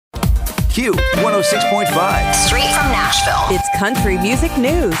Q106.5. Straight from Nashville. It's country music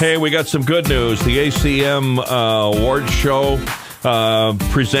news. Hey, we got some good news. The ACM award show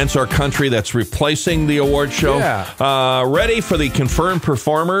presents our country that's replacing the award show. Yeah. Ready for the confirmed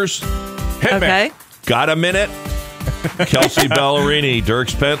performers? Hit Okay. me. Got a minute? Kelsey Ballerini,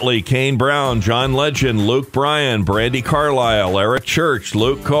 Dierks Bentley, Kane Brown, John Legend, Luke Bryan, Brandi Carlile, Eric Church,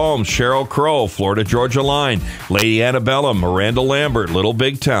 Luke Combs, Sheryl Crow, Florida Georgia Line, Lady Antebellum, Miranda Lambert, Little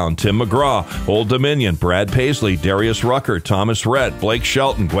Big Town, Tim McGraw, Old Dominion, Brad Paisley, Darius Rucker, Thomas Rhett, Blake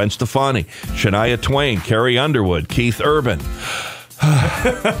Shelton, Gwen Stefani, Shania Twain, Carrie Underwood, Keith Urban.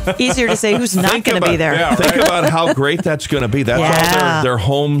 Easier to say who's not going to be there. Yeah, Think about how great that's going to be. That's all their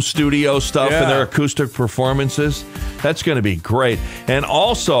home studio stuff and their acoustic performances. That's going to be great. And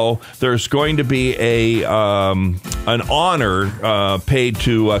also, there's going to be an honor paid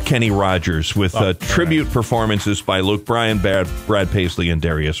to Kenny Rogers with tribute performances by Luke Bryan, Brad Paisley, and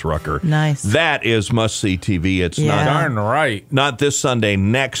Darius Rucker. Nice. That is must-see TV. It's Darn right. not this Sunday,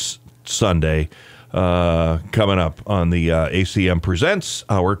 next Sunday. Coming up on the ACM Presents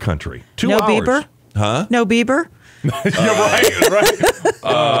Our Country. 2 No hours. Bieber? Huh? No Bieber?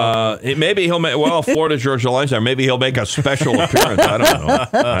 Right. Maybe he'll make, Florida Georgia Line's there. Maybe he'll make a special appearance. I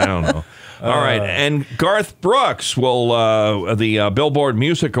don't know. All right. And Garth Brooks will, the Billboard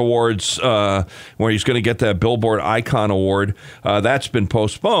Music Awards, where he's going to get that Billboard Icon Award, that's been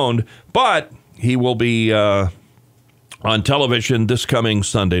postponed, but he will be on television this coming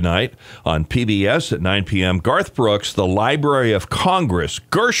Sunday night on PBS at 9 p.m. Garth Brooks, the Library of Congress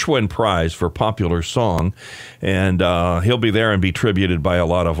Gershwin Prize for Popular Song. And he'll be there and be tributed by a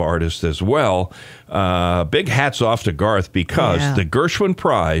lot of artists as well. Big hats off to Garth because the Gershwin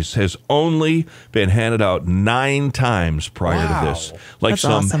Prize has only been handed out 9 times prior to this. Like That's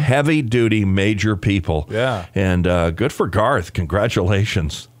some awesome. heavy-duty major people. Yeah. And good for Garth.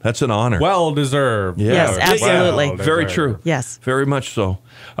 Congratulations. That's an honor. Well deserved. Yeah. Yes, absolutely. Well Very deserved. true. Yes. Very much so.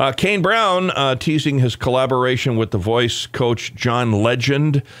 Kane Brown teasing his collaboration with the voice coach John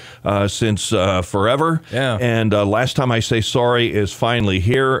Legend since forever. Yeah. And Last Time I Say Sorry is finally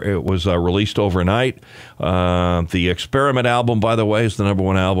here. It was released overnight. The Experiment album, by the way, is the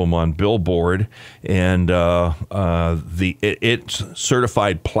 #1 album on Billboard. And it's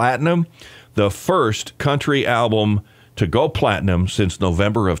certified platinum. The first country album to go platinum since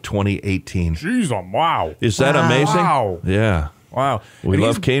November of 2018. Jeez, wow. Is that amazing? Wow. Yeah. Wow. We And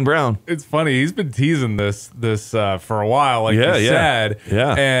love Kane Brown. It's funny. He's been teasing this for a while, like you said.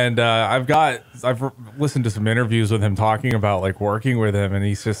 Yeah. And I've listened to some interviews with him talking about like working with him, and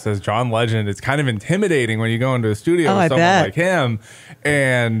he just says John Legend. It's kind of intimidating when you go into a studio with someone like him.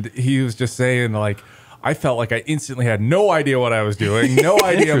 And he was just saying like, I felt like I instantly had no idea what I was doing, no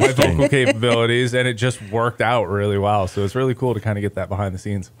idea my vocal capabilities, and it just worked out really well. So it's really cool to kind of get that behind the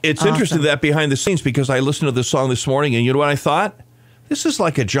scenes. It's interesting that behind the scenes because I listened to this song this morning, and you know what I thought? This is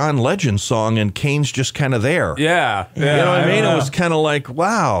like a John Legend song, and Kane's just kind of there. Yeah. You know what I mean? It was kind of like,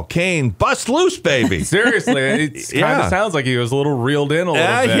 wow, Kane, bust loose, baby. Seriously, it kind of sounds like he was a little reeled in a little bit.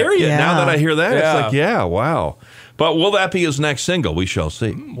 I hear you. Yeah. Now that I hear that, Yeah. it's like, wow. But will that be his next single? We shall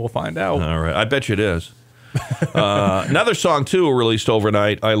see. We'll find out. All right. I bet you it is. Another song, too, released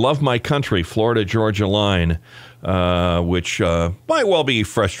overnight. I Love My Country, Florida Georgia Line, which might well be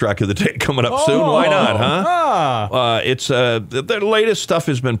fresh track of the day coming up soon. Why not, huh? It's their latest stuff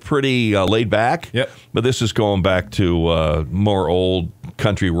has been pretty laid back. Yep. But this is going back to more old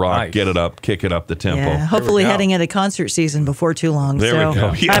country rock. Nice. Get it up, kick it up the tempo. Yeah, hopefully go. heading into concert season before too long. There we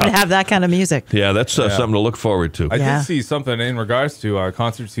go. Yeah. Time to have that kind of music. Yeah, that's something to look forward to. I did see something in regards to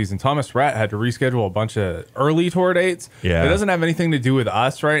concert season. Thomas Rhett had to reschedule a bunch of early tour dates. Yeah. It doesn't have anything to do with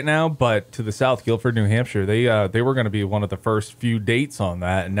us right now, but to the south, Guilford, New Hampshire, they were going to be one of the first few dates on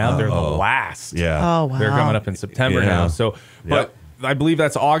that, and now they're the last. Yeah. Oh, wow. They're coming up in September now. So, but I believe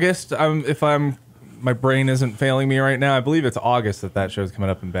that's August. My brain isn't failing me right now. I believe it's August that show's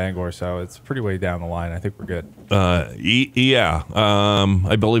coming up in Bangor, so it's pretty way down the line. I think we're good. Yeah.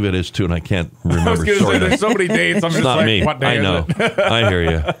 I believe it is too, and I can't remember. I was going to say there's so many dates. I'm It's just not like, me. what day I know. is it? I hear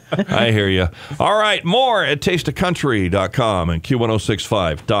you. I hear you. All right, more at tasteofcountry.com and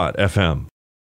Q106.5.fm.